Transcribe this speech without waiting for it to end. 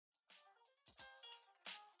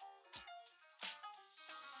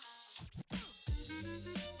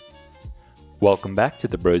Welcome back to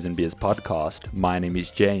the Bros and Beers podcast. My name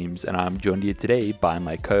is James and I'm joined here today by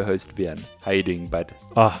my co-host Vian. How you doing, bud?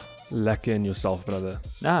 Lekker in yourself, brother.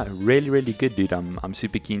 Really good, dude. I'm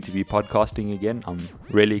super keen to be podcasting again. I'm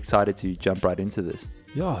really excited to jump right into this.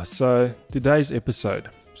 Yeah, so today's episode.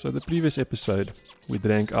 So the previous episode, we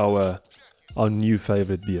drank our new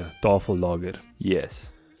favorite beer, Tafel Lager.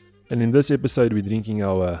 Yes. And in this episode, we're drinking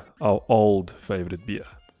our old favorite beer.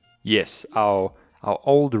 Yes, our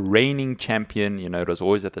old reigning champion, it was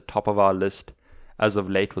always at the top of our list. As of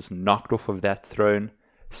late, was knocked off of that throne.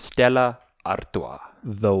 Stella Artois.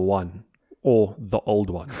 The one, or the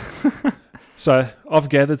old one. So, I've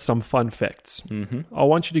gathered some fun facts. I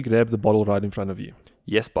want you to grab the bottle right in front of you.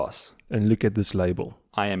 Yes, boss. And look at this label.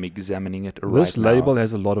 I am examining it right now. This label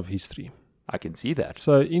has a lot of history. I can see that.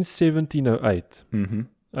 So, in 1708,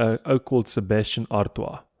 a oak called Sebastian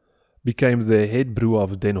Artois became the head brewer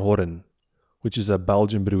of Den Hoorn, which is a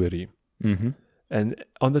Belgian brewery. And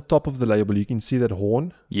on the top of the label, you can see that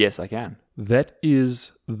horn. Yes, I can. That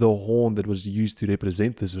is the horn that was used to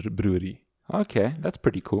represent this brewery. Okay, that's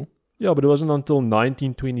pretty cool. Yeah, but it wasn't until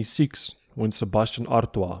 1926 when Sebastian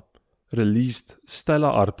Artois released Stella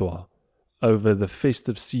Artois over the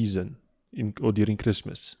festive season or during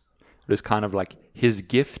Christmas. It was kind of like his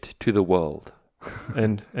gift to the world.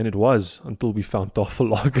 and it was until we found Tafel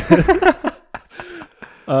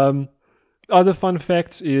Lager. Other fun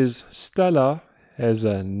facts is Stella has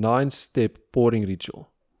a 9-step pouring ritual.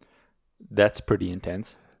 That's pretty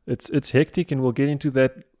intense. It's hectic, and we'll get into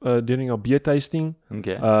that during our beer tasting.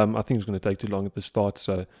 Okay. I think it's going to take too long at the start,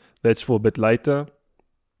 so that's for a bit later.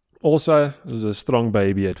 Also, there's a strong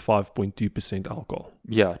baby at 5.2% alcohol.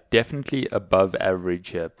 Yeah, definitely above average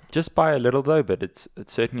here. Just by a little though, but it's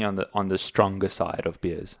certainly on the stronger side of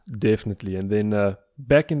beers. Definitely. And then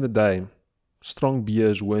back in the day, strong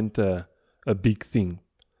beers weren't a big thing.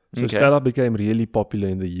 So Stella became really popular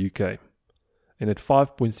in the UK. And at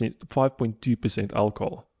 5.2%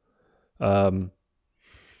 alcohol, don't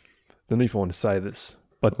know if I want to say this,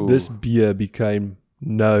 but this beer became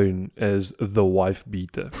known as the wife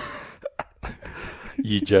beater.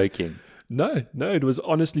 You joking? No, it was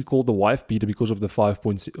honestly called the wife beater because of the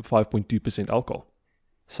 5.2% alcohol.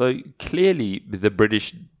 So clearly the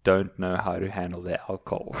British don't know how to handle their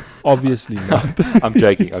alcohol. Obviously not. I'm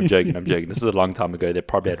joking. This is a long time ago. They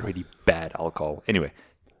probably had really bad alcohol. Anyway,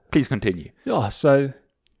 please continue. Yeah, so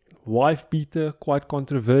wife beater, quite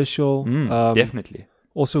controversial. Definitely.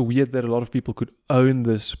 Also weird that a lot of people could own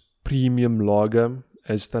this premium lager,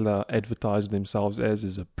 as Stella advertised themselves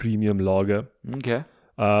as a premium lager. Okay.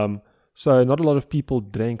 So not a lot of people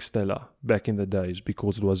drank Stella back in the days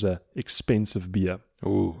because it was a expensive beer.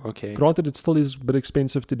 Oh, okay. Granted, it still is a bit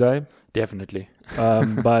expensive today. Definitely.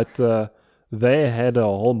 But they had a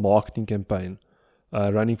whole marketing campaign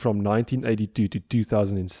running from 1982 to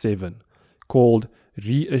 2007 called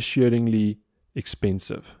Reassuringly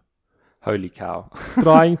Expensive. Holy cow.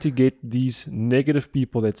 Trying to get these negative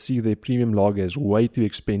people that see their premium lager as way too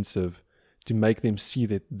expensive to make them see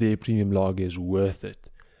that their premium lager is worth it.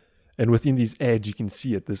 And within these ads, you can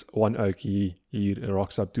see it. This one oak, he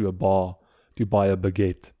rocks up to a bar to buy a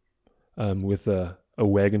baguette with a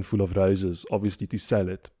wagon full of roses, obviously to sell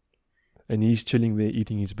it. And he's chilling there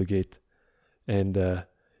eating his baguette. And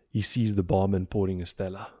he sees the barman pouring a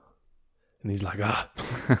Stella. And he's like,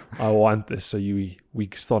 I want this. So we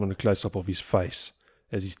start on a close-up of his face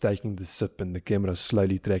as he's taking the sip and the camera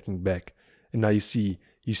slowly tracking back. And now you see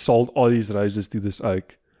he sold all these roses to this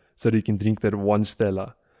oak so that he can drink that one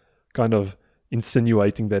Stella, kind of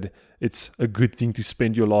insinuating that it's a good thing to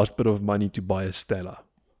spend your last bit of money to buy a Stella.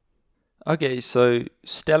 Okay, so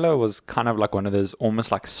Stella was kind of like one of those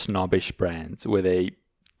almost like snobbish brands where they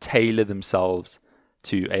tailor themselves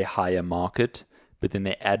to a higher market, but then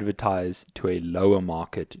they advertise to a lower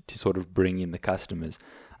market to sort of bring in the customers.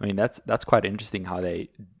 I mean, that's quite interesting how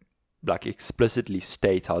they like explicitly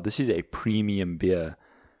state how this is a premium beer,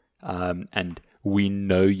 and we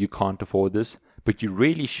know you can't afford this, but you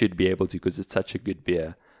really should be able to because it's such a good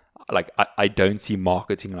beer. Like, I don't see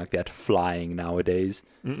marketing like that flying nowadays,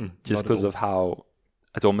 just because of how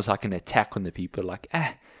it's almost like an attack on the people. Like,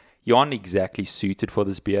 you aren't exactly suited for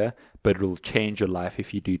this beer, but it'll change your life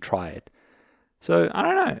if you do try it. So, I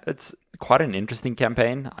don't know. It's quite an interesting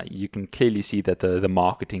campaign. You can clearly see that the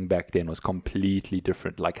marketing back then was completely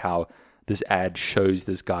different. Like how this ad shows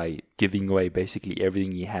this guy giving away basically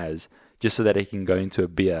everything he has just so that he can go into a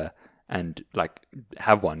beer and like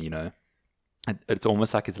have one, It's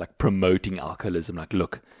almost like it's like promoting alcoholism. Like,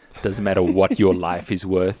 look, it doesn't matter what your life is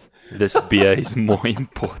worth. This beer is more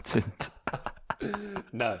important.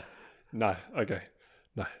 No. Okay.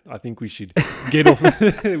 No, I think we should get off.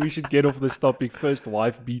 We should get off this topic first.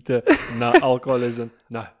 Wife beater, no alcoholism,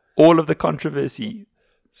 no. All of the controversy.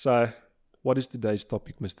 So, what is today's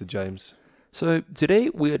topic, Mr. James? So today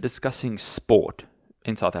we are discussing sport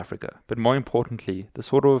in South Africa, but more importantly, the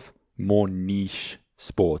sort of more niche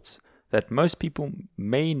sports that most people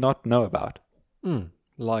may not know about.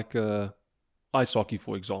 Like ice hockey,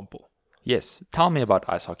 for example. Yes, tell me about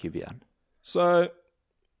ice hockey, Vian. So,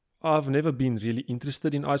 I've never been really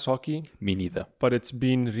interested in ice hockey, Me neither. but it's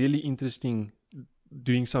been really interesting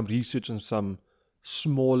doing some research on some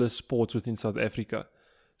smaller sports within South Africa.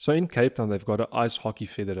 So in Cape Town, they've got an ice hockey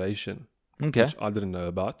federation, Okay. which I didn't know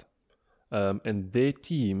about. And their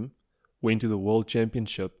team went to the World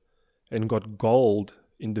Championship and got gold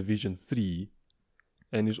in Division 3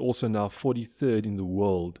 and is also now 43rd in the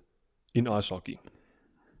world in ice hockey.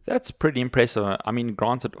 That's pretty impressive. I mean,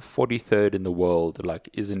 granted, 43rd in the world, like,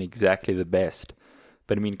 isn't exactly the best.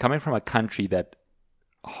 But I mean, coming from a country that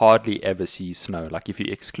hardly ever sees snow, like if you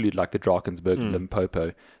exclude like the Drakensberg and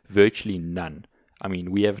Limpopo, virtually none. I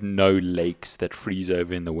mean, we have no lakes that freeze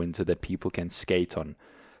over in the winter that people can skate on.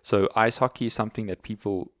 So ice hockey is something that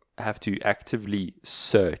people have to actively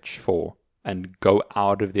search for and go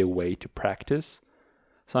out of their way to practice.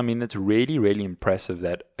 So, I mean, it's really, really impressive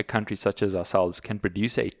that a country such as ourselves can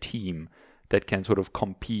produce a team that can sort of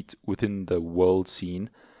compete within the world scene.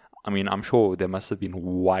 I mean, I'm sure they must have been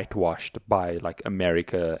whitewashed by like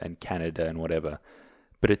America and Canada and whatever.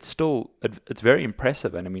 But it's still, it's very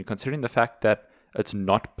impressive. And I mean, considering the fact that it's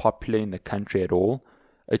not popular in the country at all,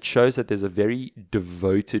 it shows that there's a very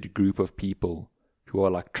devoted group of people who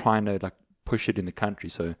are like trying to like push it in the country.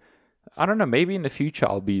 So I don't know, maybe in the future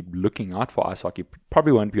I'll be looking out for ice hockey.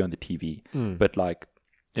 Probably won't be on the TV, but like,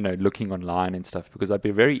 you know, looking online and stuff, because I'd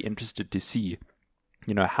be very interested to see,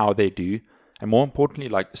 you know, how they do. And more importantly,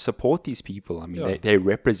 like, support these people. I mean, they're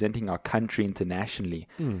representing our country internationally.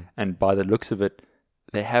 And by the looks of it,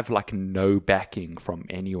 they have like no backing from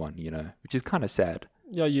anyone, you know, which is kind of sad.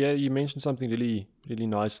 Yeah, you mentioned something really, really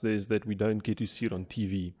nice there, is that we don't get to see it on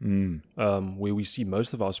TV, where we see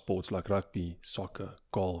most of our sports like rugby, soccer,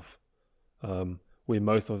 golf, where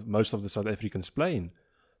most of the South Africans play in.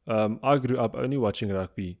 I grew up only watching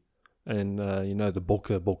rugby, and you know, the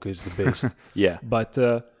Bokke is the best. Yeah. But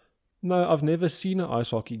no, I've never seen an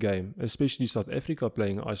ice hockey game, especially South Africa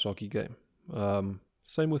playing an ice hockey game.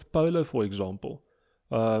 Same with polo, for example.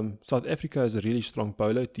 South Africa has a really strong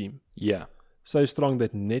polo team. Yeah. So strong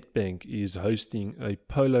that Nedbank is hosting a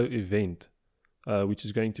polo event, which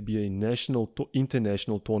is going to be a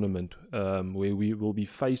international tournament, where we will be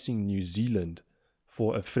facing New Zealand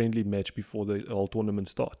for a friendly match before the whole tournament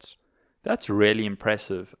starts. That's really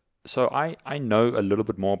impressive. So I know a little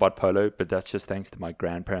bit more about polo, but that's just thanks to my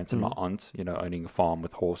grandparents and my aunt, you know, owning a farm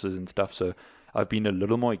with horses and stuff. So I've been a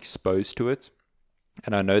little more exposed to it.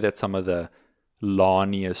 And I know that some of the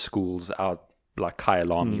Lania schools out like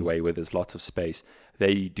Kyalami way, where there's lots of space,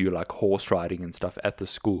 they do like horse riding and stuff at the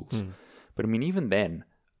schools. But I mean, even then,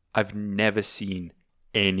 I've never seen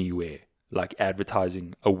anywhere like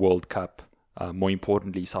advertising a World Cup. More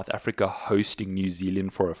importantly, South Africa hosting New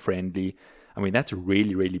Zealand for a friendly. I mean, that's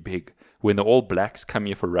really, really big. When the All Blacks come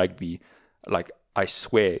here for rugby, like, I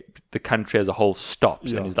swear, the country as a whole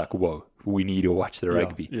stops and is like, whoa, we need to watch the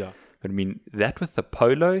rugby. Yeah. But I mean, that with the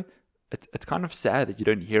polo, it's kind of sad that you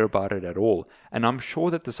don't hear about it at all. And I'm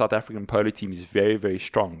sure that the South African polo team is very, very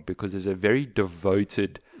strong, because there's a very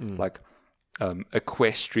devoted, like,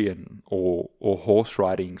 equestrian or horse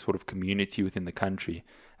riding sort of community within the country.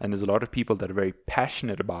 And there's a lot of people that are very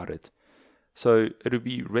passionate about it. So it would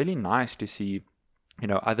be really nice to see, you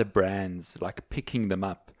know, other brands like picking them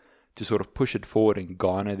up to sort of push it forward and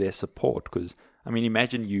garner their support. Because, I mean,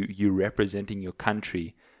 imagine you representing your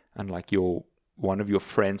country and like one of your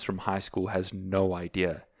friends from high school has no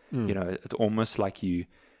idea. You know, it's almost like you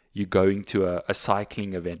going to a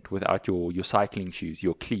cycling event without your cycling shoes,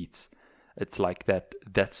 your cleats. It's like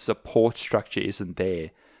that support structure isn't there.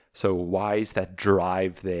 So why is that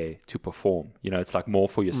drive there to perform? You know, it's like more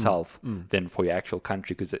for yourself than for your actual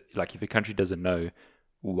country. Because like, if your country doesn't know,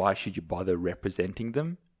 why should you bother representing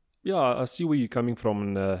them? Yeah, I see where you're coming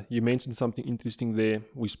from. And you mentioned something interesting there.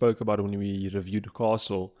 We spoke about it when we reviewed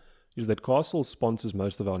Castle, is that Castle sponsors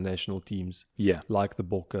most of our national teams. Yeah. Like the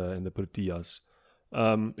Bokke and the Proteas.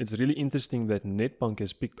 It's really interesting that Nedbank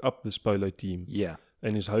has picked up this polo team. Yeah.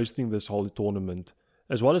 And is hosting this whole tournament,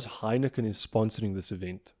 as well as Heineken is sponsoring this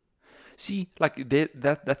event. See, like,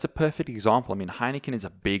 that's a perfect example. I mean, Heineken is a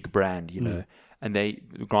big brand, you know, and they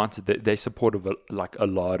support a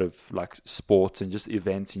lot of like sports and just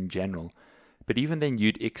events in general. But even then,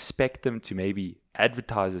 you'd expect them to maybe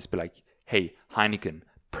advertise this, be like, hey, Heineken,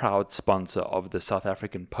 proud sponsor of the South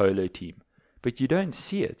African polo team. But you don't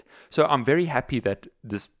see it. So I'm very happy that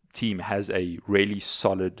this team has a really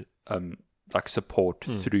solid like support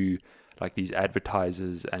through like these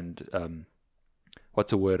advertisers and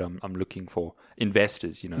what's a word I'm looking for?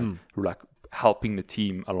 Investors, who are like helping the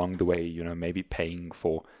team along the way, maybe paying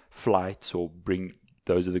for flights or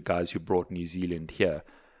those are the guys who brought New Zealand here.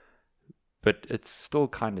 But it's still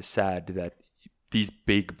kind of sad that these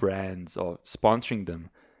big brands are sponsoring them,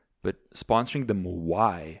 but sponsoring them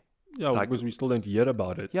why? Yeah, because we still don't hear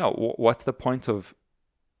about it. Yeah, what's the point of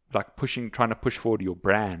like trying to push forward your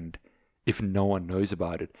brand if no one knows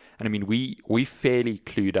about it? And I mean, we fairly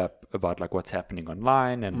clued up about like what's happening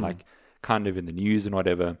online and like kind of in the news and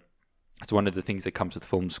whatever. It's one of the things that comes with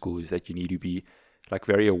film school is that you need to be like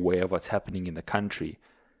very aware of what's happening in the country.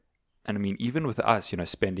 And I mean, even with us,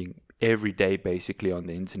 spending every day basically on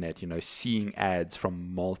the internet, seeing ads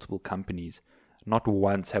from multiple companies, not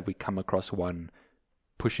once have we come across one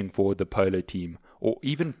pushing forward the polo team or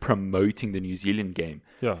even promoting the New Zealand game.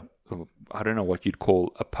 Yeah. I don't know what you'd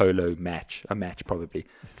call a polo match, a match probably,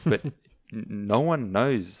 but no one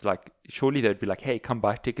knows. Like, surely they'd be like, hey, come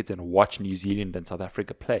buy tickets and watch New Zealand and South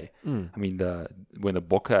Africa play. I mean, when the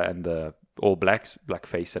Bokke and the All Blacks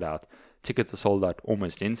face it out, tickets are sold out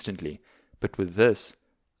almost instantly. But with this,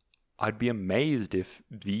 I'd be amazed if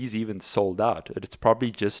these even sold out. It's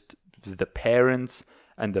probably just the parents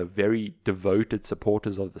and the very devoted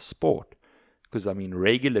supporters of the sport. Because, I mean,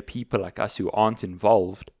 regular people like us who aren't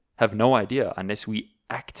involved have no idea unless we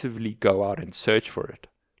actively go out and search for it.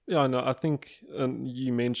 Yeah, no, I think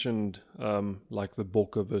you mentioned like the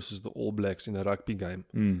Bokke versus the All Blacks in a rugby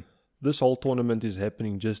game. This whole tournament is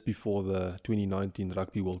happening just before the 2019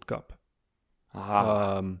 Rugby World Cup.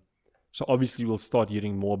 So obviously we'll start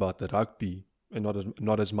hearing more about the rugby and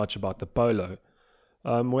not as much about the polo.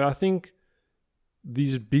 Where I think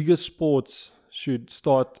these bigger sports should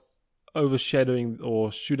start overshadowing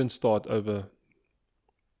or shouldn't start over...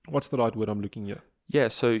 What's the right word I'm looking here? Yeah,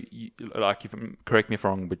 so correct me if I'm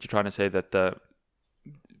wrong, but you're trying to say that the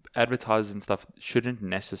advertisers and stuff shouldn't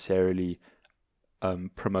necessarily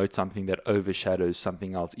promote something that overshadows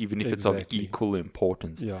something else, even if it's of equal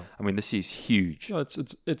importance. Yeah, I mean, this is huge. Yeah,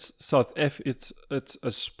 it's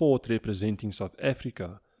a sport representing South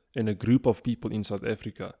Africa and a group of people in South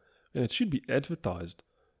Africa, and it should be advertised.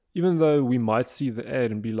 Even though we might see the ad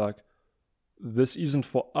and be like, "This isn't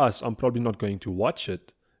for us. I'm probably not going to watch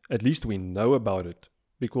it." At least we know about it,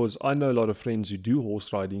 because I know a lot of friends who do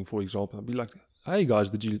horse riding, for example. I'll be like, "Hey guys,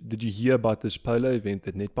 did you hear about this polo event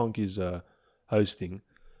that Nedbank is hosting?"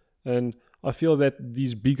 And I feel that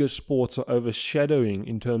these bigger sports are overshadowing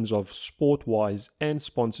in terms of sport-wise and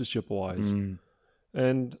sponsorship-wise.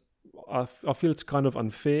 And I feel it's kind of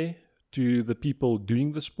unfair to the people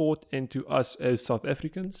doing the sport and to us as South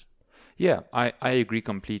Africans. Yeah, I agree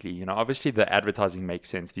completely. Obviously the advertising makes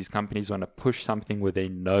sense. These companies want to push something where they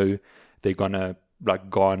know they're going to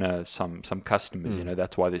like garner some customers.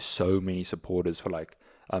 That's why there's so many supporters for like,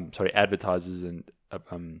 advertisers and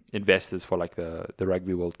investors for like the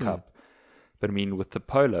Rugby World Cup. But I mean, with the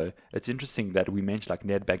polo, it's interesting that we mentioned like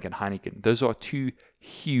Nedbank and Heineken. Those are two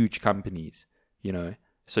huge companies,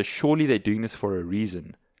 So surely they're doing this for a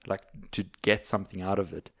reason, like to get something out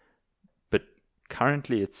of it. But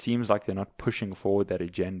currently, it seems like they're not pushing forward that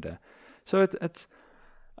agenda. So it's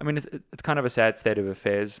kind of a sad state of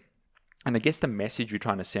affairs. And I guess the message we're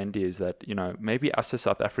trying to send is that, maybe us as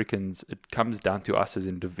South Africans, it comes down to us as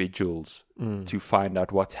individuals to find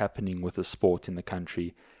out what's happening with the sport in the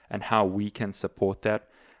country and how we can support that.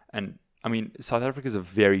 And I mean, South Africa is a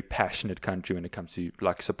very passionate country when it comes to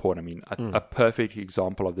like support. I mean, a perfect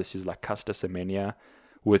example of this is like Caster Semenya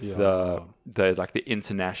with the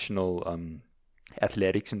international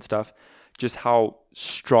athletics and stuff. Just how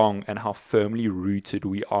strong and how firmly rooted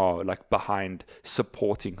we are like behind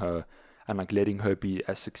supporting her and like letting her be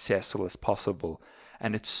as successful as possible.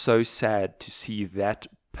 And it's so sad to see that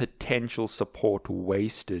potential support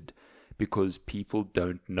wasted because people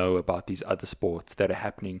don't know about these other sports that are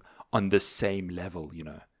happening on the same level,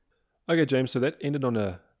 Okay, James, so that ended on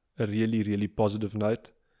a really, really positive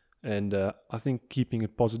note. And I think keeping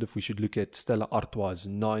it positive, we should look at Stella Artois'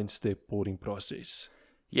 9-step boarding process.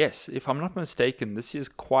 Yes, if I'm not mistaken, this is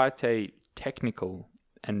quite a technical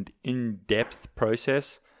and in-depth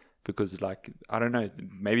process because, like, I don't know,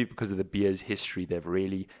 maybe because of the beer's history, they've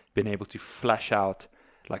really been able to flesh out,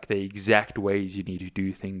 like, the exact ways you need to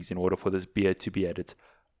do things in order for this beer to be at its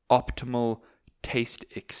optimal taste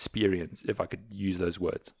experience, if I could use those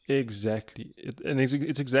words. Exactly.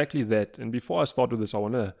 It's exactly that. And before I start with this, I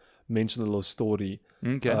want to mention a little story.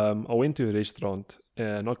 Okay. I went to a restaurant,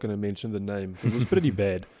 not going to mention the name. It was pretty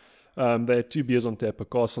bad. They had 2 beers on tap, a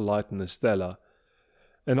Castle Light and a Stella.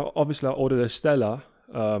 And obviously I ordered a Stella,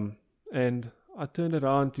 and I turned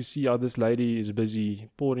around to see how this lady is busy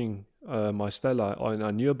pouring my Stella. And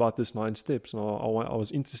I knew about this 9 steps, and I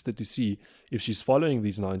was interested to see if she's following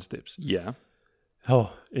these 9 steps. Yeah.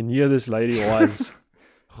 Oh, and here this lady was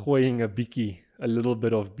gooiing a little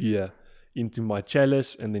bit of beer into my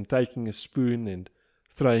chalice, and then taking a spoon and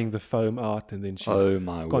throwing the foam out, and then she'd Oh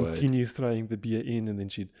my word. continue throwing the beer in, and then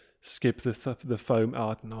she'd skip the foam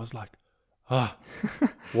out, and I was like,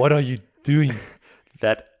 what are you doing?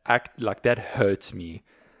 That hurts me,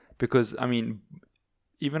 because I mean,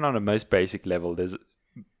 even on a most basic level, there's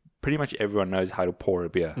pretty much everyone knows how to pour a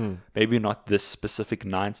beer. Maybe not this specific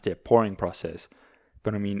 9-step pouring process,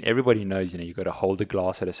 but I mean, everybody knows, you got to hold the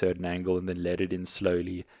glass at a certain angle and then let it in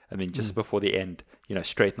slowly, and then just before the end,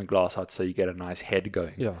 straighten the glass out so you get a nice head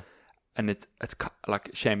going. Yeah. And it's like,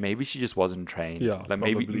 shame, maybe she just wasn't trained. Yeah, like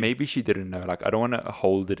probably. maybe she didn't know. Like, I don't want to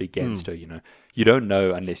hold it against her. You don't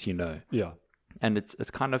know unless you know. Yeah. And it's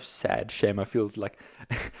kind of sad. Shame. I feel like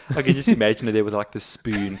I can just imagine her there with like the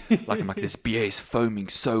spoon. I'm like, this beer is foaming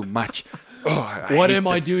so much. Oh, What am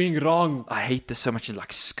I doing wrong? I hate this so much, and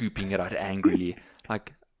like scooping it out angrily.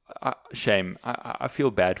 Like, shame. I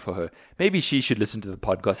feel bad for her. Maybe she should listen to the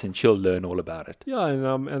podcast and she'll learn all about it. Yeah, and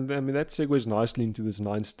I mean that segues nicely into this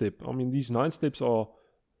 9-step. I mean, these 9 steps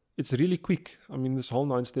it's really quick. I mean, this whole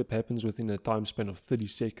 9-step happens within a time span of 30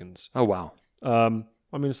 seconds. Oh wow.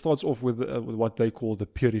 I mean, it starts off with what they call the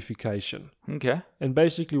purification. Okay. And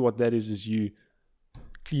basically what that is you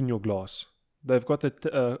clean your glass. They've got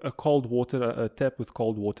a cold water, a tap with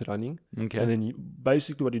cold water running. Okay. And then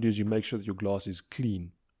basically what you do is you make sure that your glass is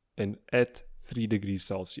clean and at 3 degrees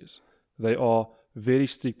Celsius. They are very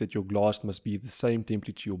strict that your glass must be the same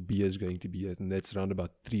temperature your beer is going to be at, and that's around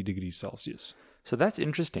about 3 degrees Celsius. So that's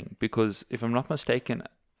interesting, because if I'm not mistaken,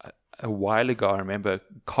 a while ago, I remember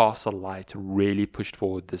Castle Light really pushed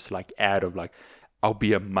forward this like ad of like, our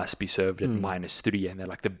beer must be served at -3, and they're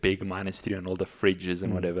like the big -3 on all the fridges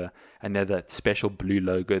and whatever, and they're that special blue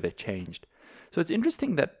logo that changed. So it's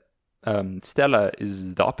interesting that Stella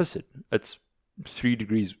is the opposite. It's 3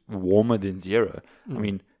 degrees warmer than 0. I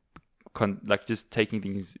mean, like just taking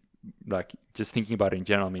things, like just thinking about it in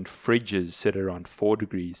general, I mean, fridges sit around 4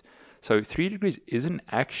 degrees. So 3 degrees isn't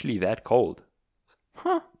actually that cold.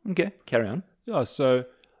 Huh. Okay, carry on. Yeah, so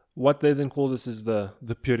what they then call this is the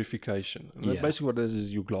purification. And basically what it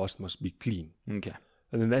is your glass must be clean. Okay.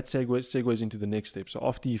 And then that segues into the next step. So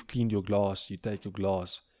after you've cleaned your glass, you take your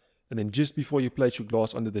glass, and then just before you place your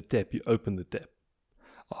glass under the tap, you open the tap.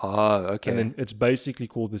 Oh, okay. And then it's basically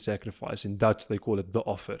called the sacrifice. In Dutch, they call it the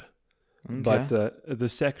offer. Okay. But the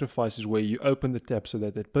sacrifice is where you open the tap so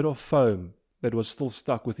that bit of foam that was still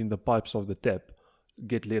stuck within the pipes of the tap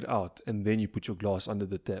get let out, and then you put your glass under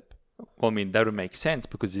the tap. Well, I mean, that would make sense,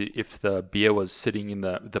 because if the beer was sitting in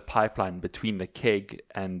the pipeline between the keg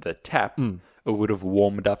and the tap, it would have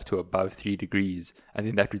warmed up to above 3 degrees, and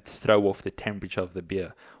then that would throw off the temperature of the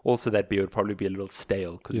beer. Also, that beer would probably be a little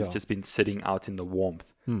stale because it's just been sitting out in the warmth.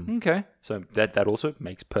 Okay, so that also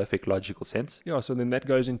makes perfect logical sense. Yeah, so then that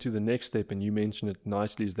goes into the next step, and you mentioned it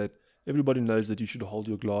nicely, is that everybody knows that you should hold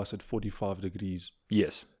your glass at 45 degrees.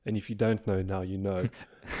 Yes. And if you don't know now, you know.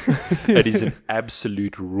 It is an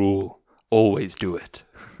absolute rule. Always do it.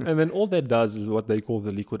 And then all that does is what they call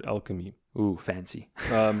the liquid alchemy. Ooh, fancy.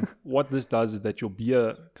 What this does is that your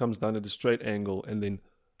beer comes down at a straight angle and then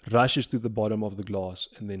rushes to the bottom of the glass,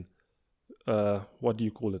 and then what do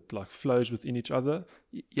you call it? Like flows within each other.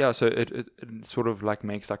 Yeah, so it sort of like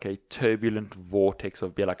makes like a turbulent vortex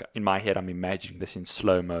of beer. Like in my head, I'm imagining this in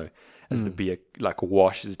slow-mo as the beer like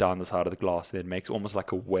washes down the side of the glass, and then makes almost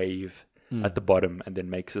like a wave at the bottom, and then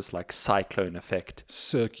makes this like cyclone effect.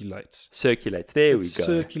 Circulates. There we go.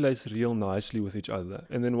 Circulates real nicely with each other.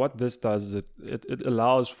 And then what this does is it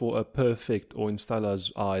allows for a perfect, or in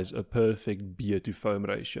Stella's eyes, a perfect beer to foam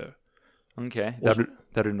ratio. Okay,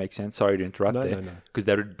 that would make sense. Sorry to interrupt there. No. Because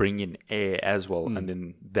that would bring in air as well, and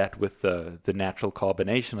then that with the natural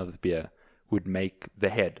carbonation of the beer would make the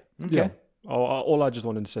head. Okay. Yeah. All I just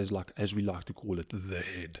wanted to say is, like, as we like to call it, the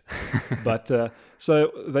head. But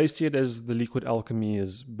so they see it as the liquid alchemy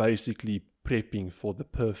is basically prepping for the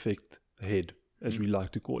perfect head, as we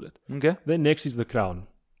like to call it. Okay. Then next is the crown,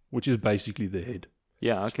 which is basically the head.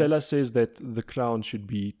 Yeah, okay. Stella says that the crown should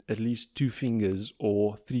be at least 2 fingers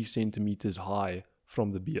or 3 centimeters high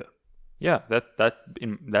from the beer. Yeah,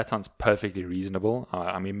 that sounds perfectly reasonable.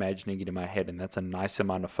 I'm imagining it in my head, and that's a nice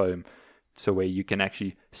amount of foam. So where you can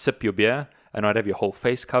actually sip your beer, and not have your whole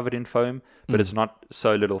face covered in foam, but it's not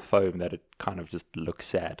so little foam that it kind of just looks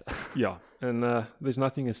sad. Yeah, and there's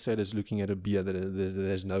nothing as sad as looking at a beer that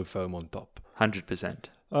there's no foam on top. 100%.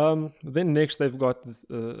 Then next they've got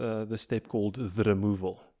the step called the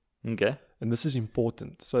removal. Okay. And this is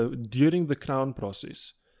important. So during the crown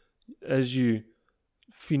process, as you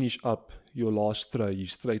finish up your last throw, you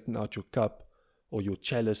straighten out your cup or your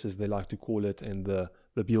chalice as they like to call it, and the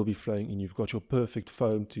beer will be flowing in. You've got your perfect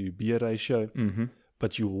foam to beer ratio,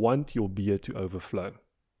 but you want your beer to overflow.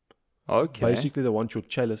 Okay. Basically, they want your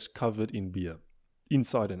chalice covered in beer,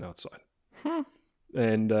 inside and outside.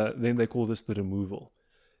 And then they call this the removal.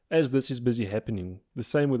 As this is busy happening, the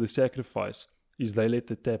same with the sacrifice, is they let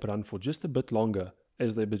the tap run for just a bit longer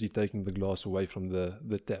as they're busy taking the glass away from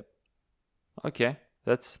the tap. Okay.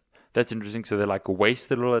 That's interesting. So they like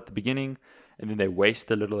waste a little at the beginning, and then they waste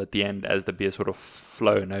a little at the end as the beer's sort of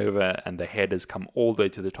flown over and the head has come all the way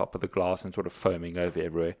to the top of the glass and sort of foaming over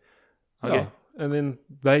everywhere. Okay. Yeah. And then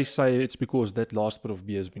they say it's because that last bit of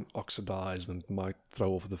beer has been oxidized and might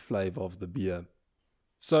throw off the flavor of the beer.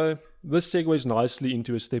 So this segues nicely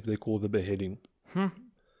into a step they call the beheading.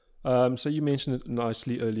 So you mentioned it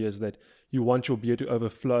nicely earlier, is that you want your beer to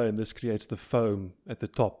overflow, and this creates the foam at the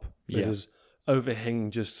top that is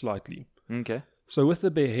overhanging just slightly. Okay. So with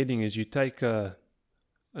the beheading is you take a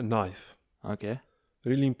knife. Okay.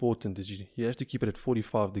 Really important is you have to keep it at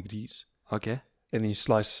 45 degrees. Okay. And then you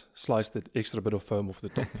slice that extra bit of foam off the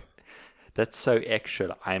top. That's so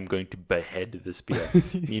extra. I am going to behead this beer.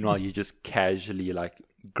 Meanwhile, you're just casually like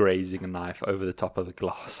grazing a knife over the top of the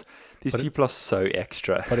glass. These people are so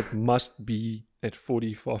extra. But it must be at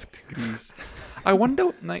 45 degrees. I wonder,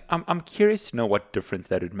 like, I'm curious to know what difference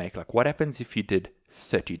that would make. Like, what happens if you did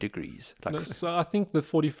 30 degrees? Like, No, so I think the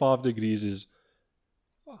 45 degrees is.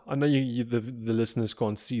 I know the listeners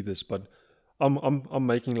can't see this, but I'm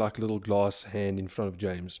making like a little glass hand in front of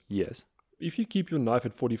James. yes. If you keep your knife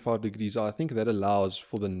at 45 degrees, I think that allows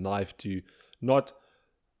for the knife to not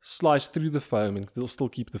slice through the foam and still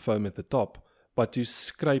keep the foam at the top, but to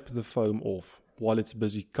scrape the foam off while it's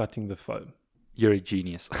busy cutting the foam. You're a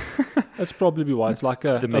genius. That's probably why it's like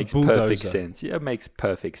That makes perfect sense. Yeah, it makes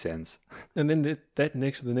perfect sense. And then the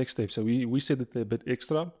next step. So we said that they're a bit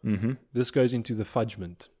extra. Mm-hmm. This goes into the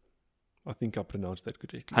fudgement. I think I pronounced that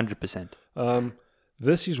correctly. 100%.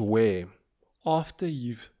 This is where, after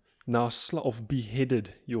you've now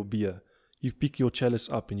beheaded your beer, you pick your chalice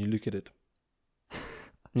up and you look at it.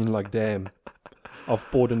 And you're like, damn, I've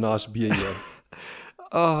poured a nice beer here.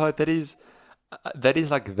 Oh, that is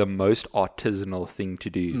like the most artisanal thing to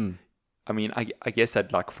do. I mean, I guess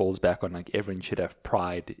that like falls back on like everyone should have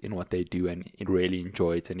pride in what they do and really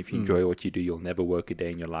enjoy it. And if you enjoy what you do, you'll never work a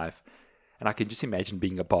day in your life. And I can just imagine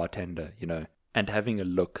being a bartender, and having a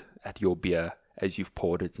look at your beer as you've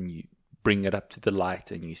poured it and you bring it up to the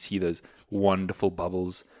light and you see those wonderful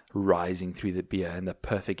bubbles rising through the beer and the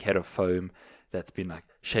perfect head of foam that's been like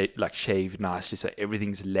shaved nicely, so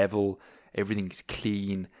everything's level, everything's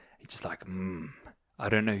clean. It's just like, I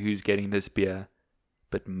don't know who's getting this beer,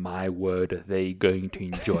 but my word, are they going to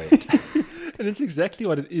enjoy it. And it's exactly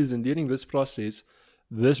what it is. And during this process,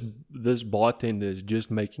 this bartender is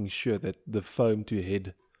just making sure that the foam to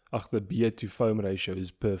head, the beer to foam ratio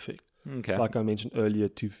is perfect. Okay. Like I mentioned earlier,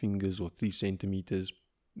 2 fingers or 3 centimeters.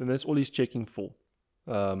 And that's all he's checking for,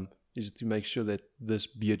 is to make sure that this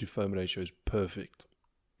beer to foam ratio is perfect.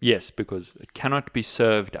 Yes, because it cannot be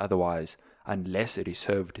served otherwise unless it is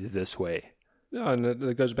served this way. Yeah, and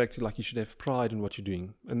that goes back to like you should have pride in what you're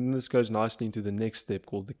doing. And this goes nicely into the next step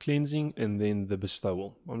called the cleansing and then the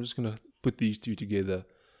bestowal. I'm just going to put these two together.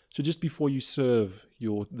 So just before you serve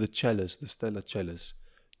the chalice, the Stella chalice,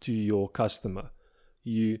 to your customer,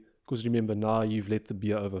 because remember now you've let the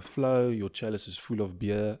beer overflow, your chalice is full of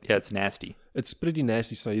beer. Yeah, it's nasty. It's pretty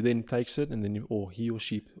nasty. So he then takes it and then he or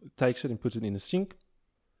she takes it and puts it in a sink,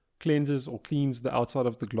 cleans the outside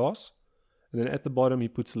of the glass. And then at the bottom he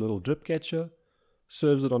puts a little drip catcher,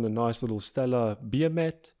 serves it on a nice little Stella beer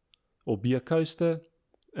mat or beer coaster.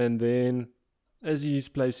 And then as he's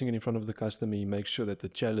placing it in front of the customer, he makes sure that the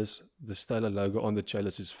chalice, the Stella logo on the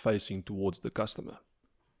chalice is facing towards the customer.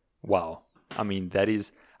 Wow. I mean, that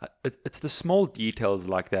is... It's the small details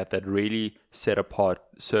like that really set apart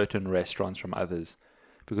certain restaurants from others.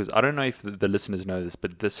 Because I don't know if the listeners know this,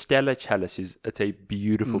 but the Stella chalice it's a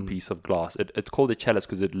beautiful piece of glass. It's called a chalice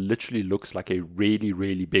because it literally looks like a really,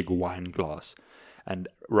 really big wine glass. And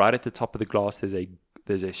right at the top of the glass,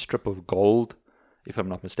 there's a strip of gold, if I'm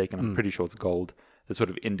not mistaken. I'm pretty sure it's gold, that sort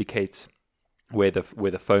of indicates where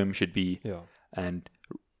the foam should be. Yeah. And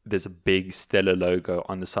there's a big Stella logo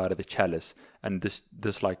on the side of the chalice, and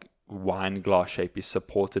this like wine glass shape is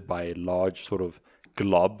supported by a large sort of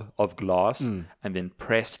glob of glass, and then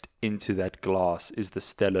pressed into that glass is the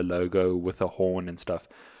Stella logo with a horn and stuff.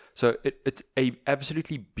 So it's a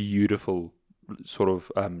absolutely beautiful sort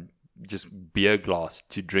of just beer glass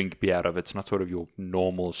to drink beer out of. It's not sort of your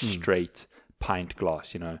normal straight pint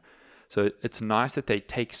glass, you know. So it's nice that they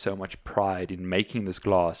take so much pride in making this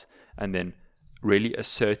glass and then really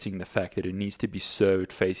asserting the fact that it needs to be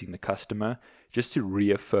served facing the customer, just to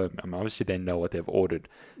reaffirm. I mean, obviously they know what they've ordered,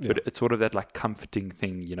 but it's sort of that like comforting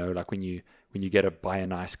thing, you know, like when you get to buy a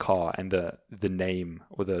nice car and the name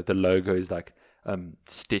or the logo is like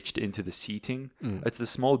stitched into the seating. It's the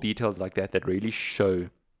small details like that that really show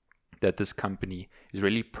that this company is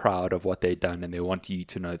really proud of what they've done, and they want you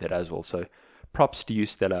to know that as well. So props to you,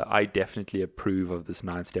 Stella. I definitely approve of this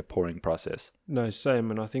 9-step pouring process. No, same.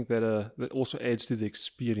 And I think that also adds to the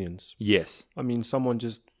experience. Yes. I mean, someone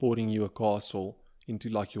just pouring you a castle into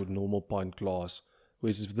like your normal pint glass,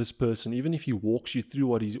 whereas if this person, even if he walks you through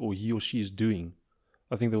what he or she is doing,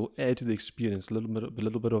 I think that will add to the experience a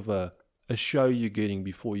little bit of a show you're getting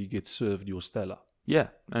before you get served your Stella. Yeah,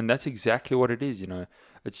 and that's exactly what it is, you know.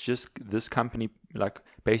 It's just this company like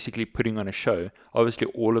basically putting on a show. Obviously,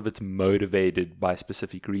 all of it's motivated by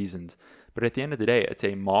specific reasons, but at the end of the day, it's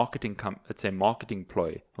a marketing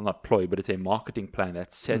ploy. Well, not ploy, but it's a marketing plan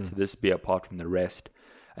that sets this beer apart from the rest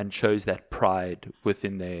and shows that pride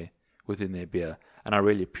within their beer. And I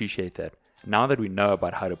really appreciate that. Now that we know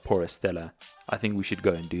about how to pour a Stella, I think we should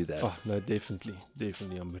go and do that. Oh, no, definitely.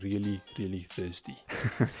 I'm really, really thirsty.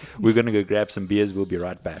 We're going to go grab some beers. We'll be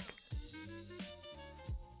right back.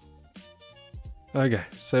 Okay,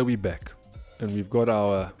 so we're back. And we've got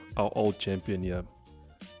our old champion here.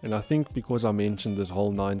 And I think because I mentioned this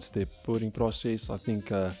whole 9-step pouring process, I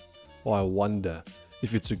think, or I wonder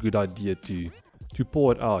if it's a good idea to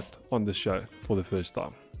pour it out on the show for the first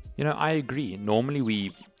time. You know, I agree. Normally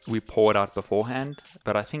we pour it out beforehand,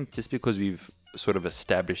 but I think just because we've sort of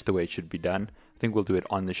established the way it should be done, I think we'll do it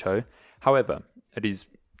on the show. However, it is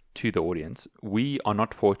to the audience, we are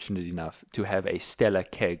not fortunate enough to have a Stella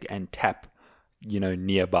keg and tap, you know,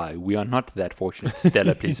 nearby. We are not that fortunate.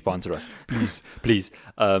 Stella, please sponsor us. Please.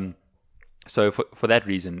 So for that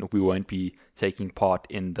reason, we won't be taking part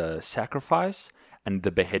in the sacrifice and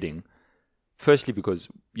the beheading. Firstly, because,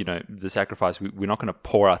 you know, the sacrifice, we're not going to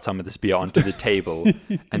pour out some of this beer onto the table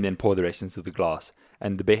and then pour the rest into the glass.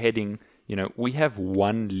 And the beheading, you know, we have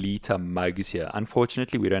 1 liter mugs here.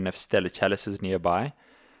 Unfortunately, we don't have Stella chalices nearby.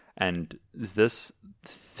 And this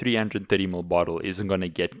 330 ml bottle isn't going to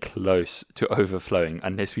get close to overflowing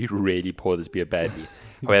unless we really pour this beer badly.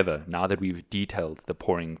 However, now that we've detailed the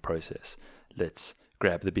pouring process, let's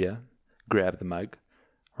grab the beer, grab the mug.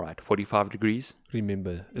 Right, 45 degrees.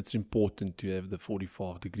 Remember, it's important to have the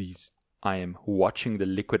 45 degrees. I am watching the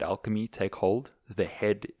liquid alchemy take hold. The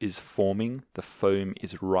head is forming. The foam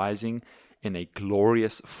is rising in a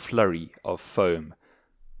glorious flurry of foam.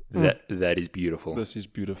 That is beautiful. This is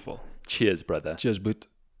beautiful. Cheers, brother. Cheers, but.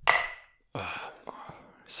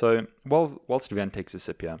 So, whilst Van takes a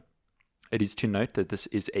sip here, it is to note that this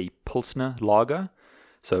is a Pilsner lager.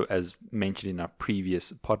 So, as mentioned in our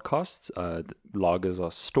previous podcasts, lagers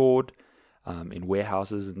are stored in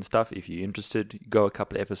warehouses and stuff. If you're interested, go a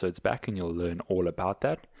couple of episodes back and you'll learn all about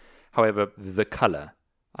that. However, the color,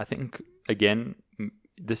 I think, again,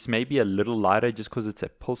 this may be a little lighter just because it's a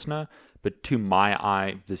Pilsner, but to my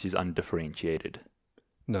eye, this is undifferentiated.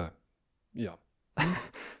 No. Yeah.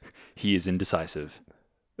 He is indecisive.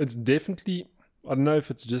 It's definitely, I don't know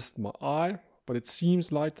if it's just my eye, but it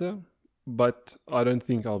seems lighter. But I don't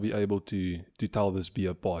think I'll be able to tell this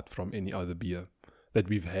beer apart from any other beer that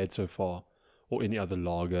we've had so far, or any other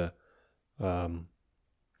lager. 5.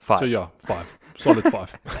 So yeah, 5. Solid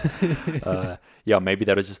 5. Yeah, maybe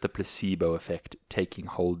that was just the placebo effect taking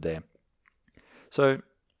hold there. So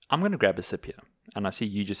I'm going to grab a sip here, and I see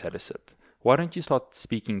you just had a sip. Why don't you start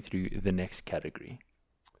speaking through the next category?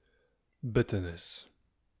 Bitterness.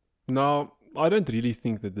 Now, I don't really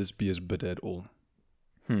think that this beer is bitter at all.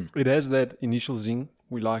 It has that initial zing.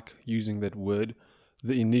 We like using that word,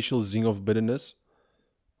 the initial zing of bitterness.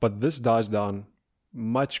 But this dies down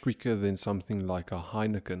much quicker than something like a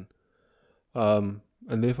Heineken. And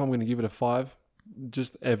therefore I'm going to give it a 5.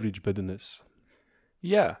 Just average bitterness.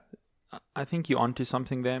 Yeah, I think you're onto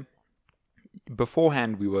something there.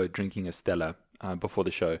 Beforehand, we were drinking a Stella before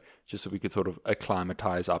the show, just so we could sort of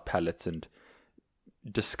acclimatize our palates and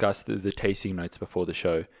discuss the tasting notes before the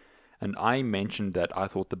show. And I mentioned that I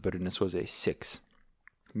thought the bitterness was a 6.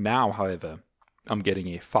 Now, however, I'm getting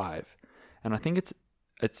a 5. And I think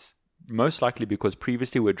it's most likely because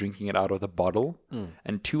previously we're drinking it out of the bottle.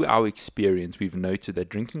 And to our experience, we've noted that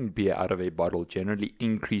drinking beer out of a bottle generally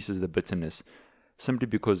increases the bitterness simply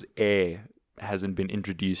because air hasn't been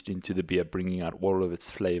introduced into the beer, bringing out all of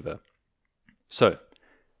its flavor. So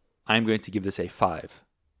I'm going to give this a 5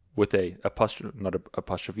 with a apostrophe, not a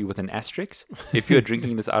apostrophe, with an asterisk. If you're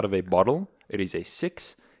drinking this out of a bottle, it is a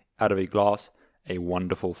 6. Out of a glass, a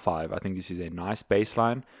wonderful 5. I think this is a nice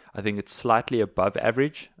baseline. I think it's slightly above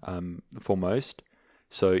average for most.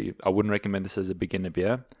 So I wouldn't recommend this as a beginner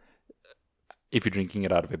beer if you're drinking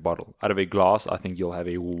it out of a bottle. Out of a glass, I think you'll have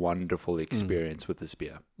a wonderful experience with this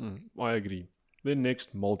beer. I agree. Then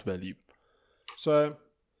next, malt value. So,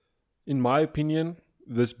 in my opinion,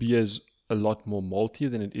 this beer is a lot more malty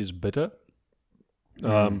than it is bitter.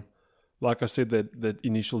 Like I said, that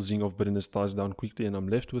initial zing of bitterness dies down quickly, and I'm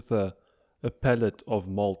left with a palate of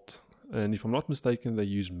malt. And if I'm not mistaken, they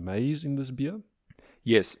use maize in this beer.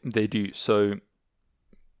 Yes, they do. So,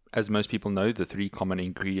 as most people know, the 3 common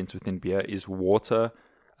ingredients within beer is water,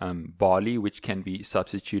 barley, which can be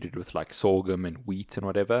substituted with like sorghum and wheat and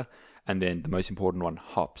whatever, and then the most important one,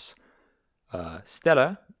 hops.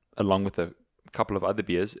 Stella, along with a couple of other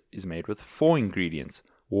beers, is made with 4 ingredients: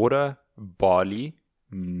 water, barley,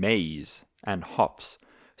 maize, and hops.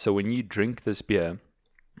 So when you drink this beer,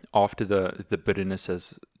 after the bitterness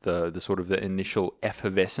as the sort of the initial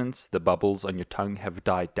effervescence, the bubbles on your tongue have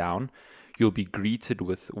died down, you'll be greeted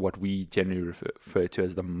with what we generally refer to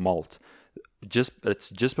as the malt. It's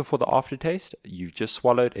just before the aftertaste. You've just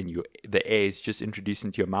swallowed, and the air is just introduced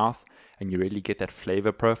into your mouth, and you really get that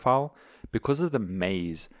flavor profile. Because of the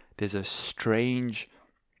maize, there's a strange,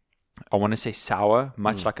 I want to say sour,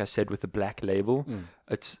 much like I said with the Black Label.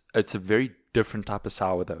 It's a very different type of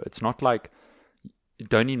sour though. It's not like,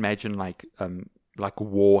 don't imagine like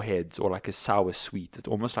Warheads or like a sour sweet. It's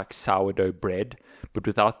almost like sourdough bread, but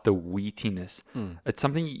without the wheatiness. It's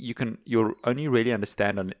something you'll only really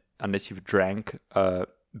understand unless you've drank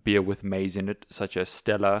beer with maize in it, such as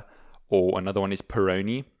Stella, or another one is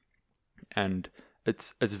Peroni, and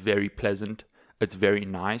it's very pleasant. It's very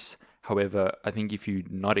nice. However, I think if you're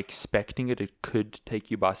not expecting it, it could take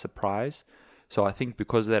you by surprise. So I think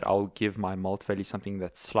because of that, I'll give my malt value something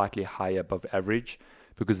that's slightly higher above average,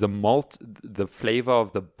 because the malt, the flavor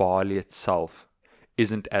of the barley itself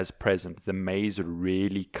isn't as present. The maize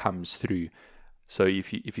really comes through. So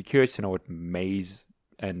if you're curious to know what maize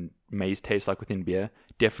tastes like within beer,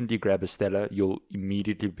 definitely grab a Stella. You'll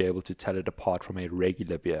immediately be able to tell it apart from a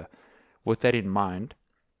regular beer. With that in mind,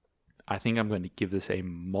 I think I'm going to give this a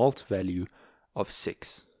malt value of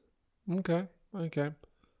 6. Okay.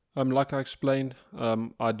 Like I explained,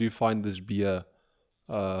 I do find this beer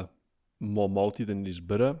more malty than it is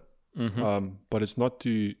bitter. But it's not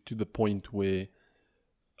to the point where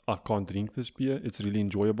I can't drink this beer. It's really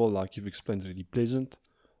enjoyable, like you've explained, it's really pleasant.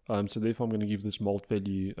 So therefore I'm going to give this malt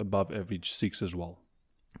value above average 6 as well.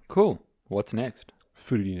 Cool. What's next?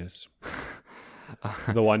 Fruitiness.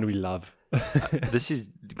 The one we love. This is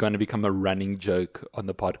going to become a running joke on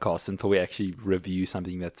the podcast until we actually review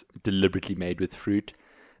something that's deliberately made with fruit.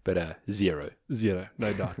 But 0. 0,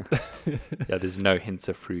 no doubt. Yeah, there's no hints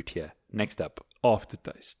of fruit here. Next up,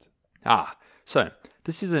 aftertaste. So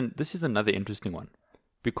this is another interesting one.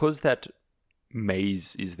 Because that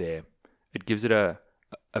maize is there, it gives it a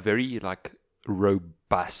very like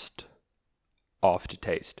robust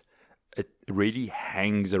aftertaste. It really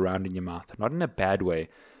hangs around in your mouth, not in a bad way,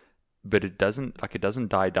 but it doesn't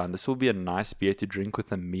die down. This will be a nice beer to drink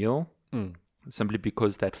with a meal. Simply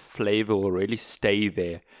because that flavor will really stay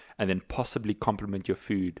there and then possibly complement your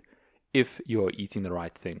food if you're eating the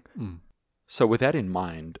right thing. So with that in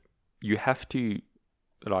mind, you have to,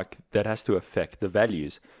 that has to affect the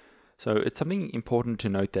values. So it's something important to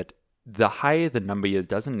note that the higher the number here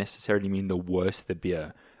doesn't necessarily mean the worse the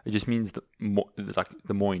beer. It just means the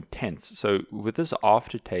more intense. So with this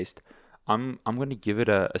aftertaste, I'm going to give it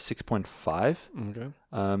a 6.5.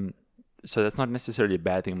 Okay. So that's not necessarily a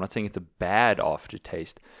bad thing. I'm not saying it's a bad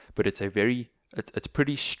aftertaste, but it's it's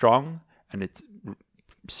pretty strong, and it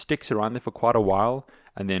sticks around there for quite a while.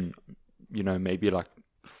 And then, maybe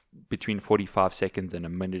between 45 seconds and a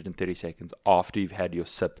minute and 30 seconds after you've had your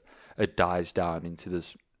sip, it dies down into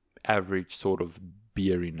this average sort of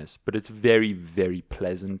beeriness. But it's very, very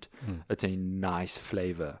pleasant. It's a nice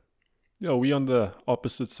flavor. Yeah, we on the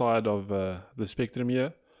opposite side of the spectrum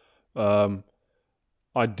here.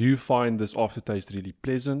 I do find this aftertaste really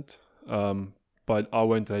pleasant, but I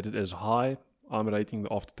won't rate it as high. I'm rating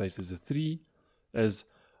the aftertaste as a 3, as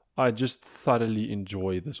I just thoroughly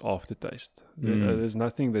enjoy this aftertaste. There's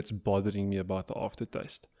nothing that's bothering me about the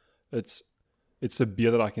aftertaste. It's a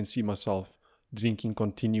beer that I can see myself drinking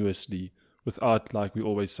continuously without, like we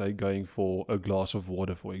always say, going for a glass of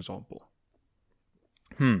water, for example?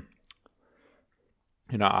 You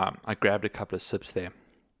know, I grabbed a couple of sips there.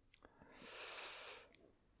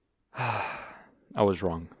 I was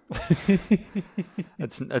wrong.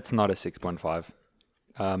 It's not a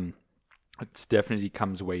 6.5. It definitely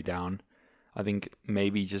comes way down. I think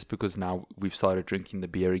maybe just because now we've started drinking the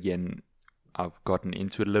beer again, I've gotten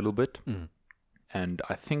into it a little bit. And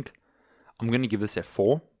I think I'm going to give this a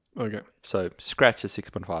 4. Okay. So scratch the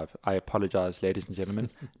 6.5. I apologize, ladies and gentlemen.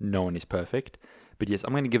 No one is perfect. But yes,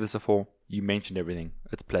 I'm going to give this a 4. You mentioned everything.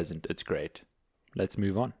 It's pleasant. It's great. Let's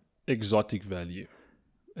move on. Exotic value.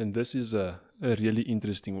 And this is a really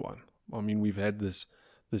interesting one. I mean, we've had this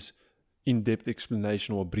in-depth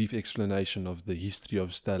explanation or brief explanation of the history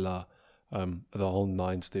of Stella, the whole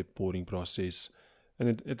 9-step pouring process.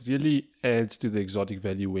 And it really adds to the exotic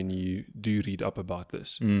value when you do read up about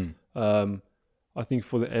this. I think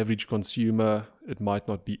for the average consumer, it might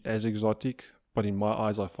not be as exotic, but in my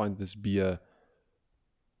eyes, I find this beer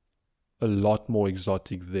a lot more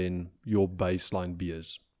exotic than your baseline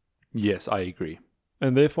beers. Yes, I agree.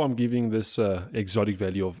 And therefore, I'm giving this exotic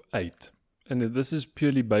value of 8. And this is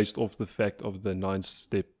purely based off the fact of the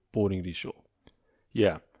 9-step pouring ratio.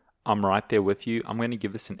 Yeah, I'm right there with you. I'm going to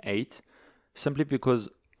give this an 8, simply because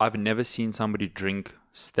I've never seen somebody drink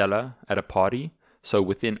Stella at a party. So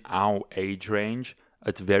within our age range,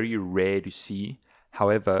 it's very rare to see.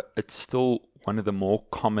 However, it's still one of the more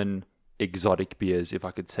common exotic beers, if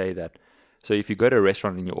I could say that. So if you go to a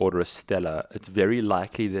restaurant and you order a Stella, it's very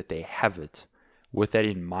likely that they have it. With that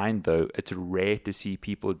in mind, though, it's rare to see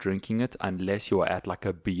people drinking it unless you're at like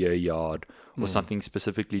a beer yard or something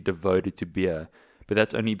specifically devoted to beer. But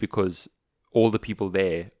that's only because all the people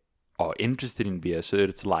there are interested in beer, so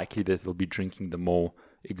it's likely that they'll be drinking the more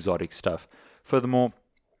exotic stuff. Furthermore,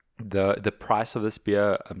 the price of this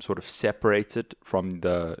beer sort of separates it from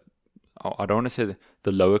the, I don't want to say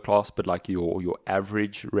the lower class, but like your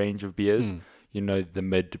average range of beers. You know, the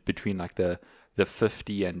mid between like the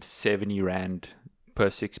 50 and 70 rand per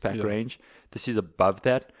 6-pack range. This is above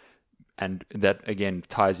that, and that again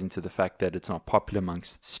ties into the fact that it's not popular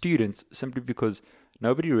amongst students, simply because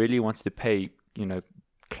nobody really wants to pay, you know,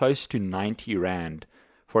 close to 90 rand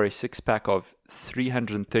for a 6-pack of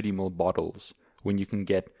 330ml bottles when you can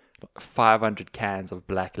get 500 cans of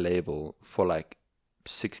Black Label for like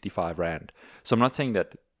 65 rand. So I'm not saying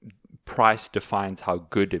that price defines how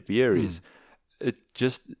good a beer is. It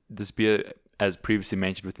just, this beer, as previously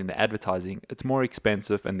mentioned within the advertising, it's more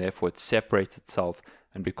expensive and therefore it separates itself.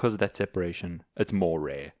 And because of that separation, it's more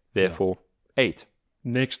rare. Therefore, 8.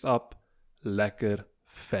 Next up, lekker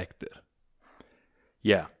factor.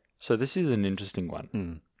 Yeah. So this is an interesting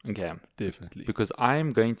one. Okay. Definitely. Because I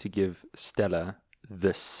am going to give Stella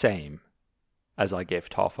the same as I gave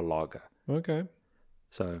Tafel Lager. Okay.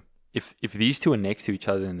 So if these two are next to each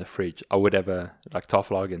other in the fridge, I would have like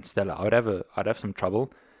Tafel Lager and Stella. I'd have some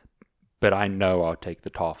trouble, but I know I'll take the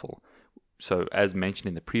Tafel. So as mentioned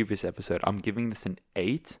in the previous episode, I'm giving this an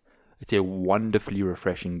 8. It's a wonderfully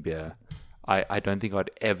refreshing beer. I don't think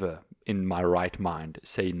I'd ever, in my right mind,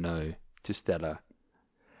 say no to Stella.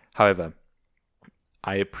 However,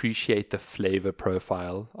 I appreciate the flavor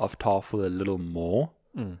profile of Tafel a little more.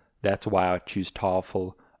 That's why I choose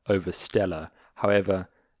Tafel over Stella. However,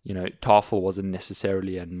 you know, Tafel wasn't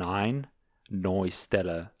necessarily a 9, nor is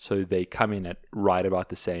Stella, so they come in at right about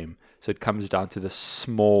the same. So it comes down to the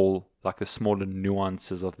smaller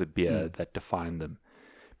nuances of the beer that define them.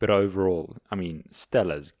 But overall, I mean,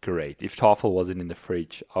 Stella's great. If Tafel wasn't in the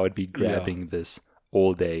fridge, I would be grabbing this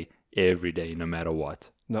all day, every day, no matter what.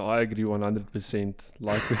 No, I agree 100%.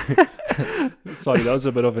 Like, sorry, that was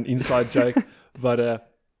a bit of an inside joke, but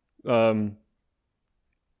I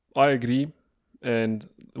agree. And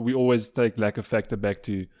we always take lekker factor back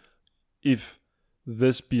to, if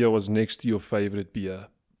this beer was next to your favorite beer,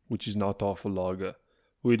 which is now Tafel Lager,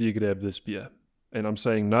 where do you grab this beer? And I'm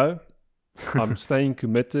saying no. I'm staying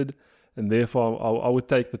committed, and therefore I would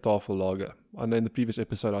take the Tafel Lager. I know in the previous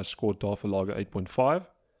episode I scored Tafel Lager 8.5.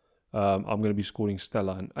 I'm going to be scoring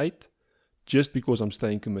Stella an 8, just because I'm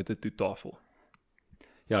staying committed to Tafel.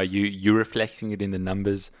 Yeah, you're reflecting it in the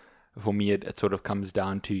numbers. For me, it sort of comes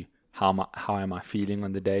down to how am I feeling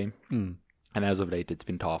on the day. And as of late, it's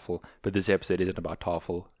been Tafel. But this episode isn't about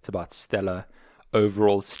Tafel. It's about Stella.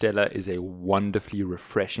 Overall, Stella is a wonderfully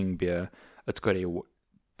refreshing beer. It's got a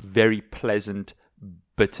very pleasant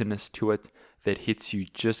bitterness to it that hits you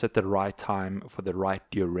just at the right time for the right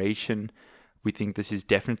duration. We think this is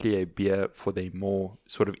definitely a beer for the more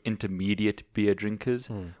sort of intermediate beer drinkers.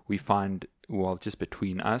 We find, well, just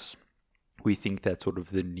between us, we think that sort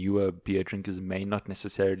of the newer beer drinkers may not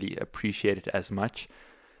necessarily appreciate it as much,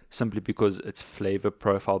 simply because its flavor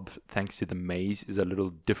profile, thanks to the maize, is a little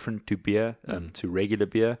different to beer, to regular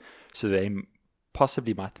beer. So they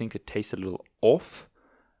possibly might think it tastes a little off.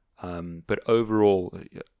 But overall,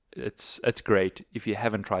 it's great. If you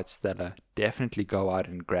haven't tried Stella, definitely go out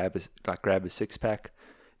and grab a 6-pack.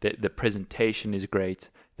 The presentation is great.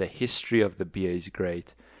 The history of the beer is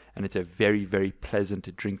great. And it's a very, very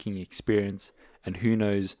pleasant drinking experience. And who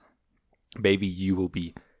knows, maybe you will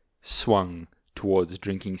be swung towards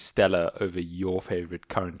drinking Stella over your favorite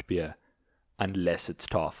current beer, unless it's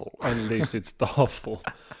Tafel. Unless it's Tafel.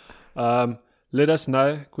 Let us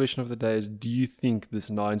know. Question of the day is, do you think this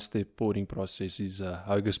 9-step pouring process is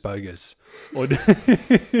hocus pocus? Or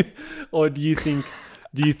do you think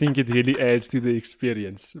it really adds to the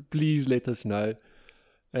experience? Please let us know.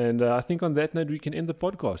 And I think on that note, we can end the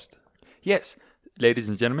podcast. Yes. Ladies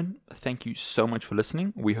and gentlemen, thank you so much for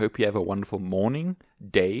listening. We hope you have a wonderful morning,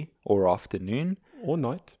 day, or afternoon. Or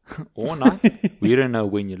night. Or night. We don't know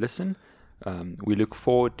when you listen. We look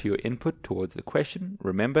forward to your input towards the question.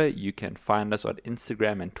 Remember, you can find us on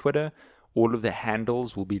Instagram and Twitter. All of the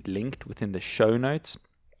handles will be linked within the show notes.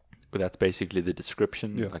 That's basically the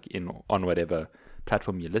description, on whatever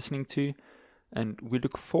platform you're listening to. And we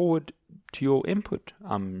look forward to your input.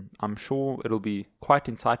 I'm sure it'll be quite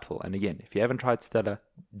insightful. And again, if you haven't tried Stella,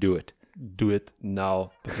 do it. Do it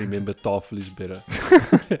now. But remember, Tafel is better.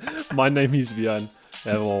 My name is Vian.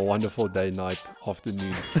 Have a wonderful day, night,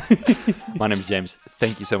 afternoon. My name is James.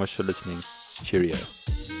 Thank you so much for listening. Cheerio.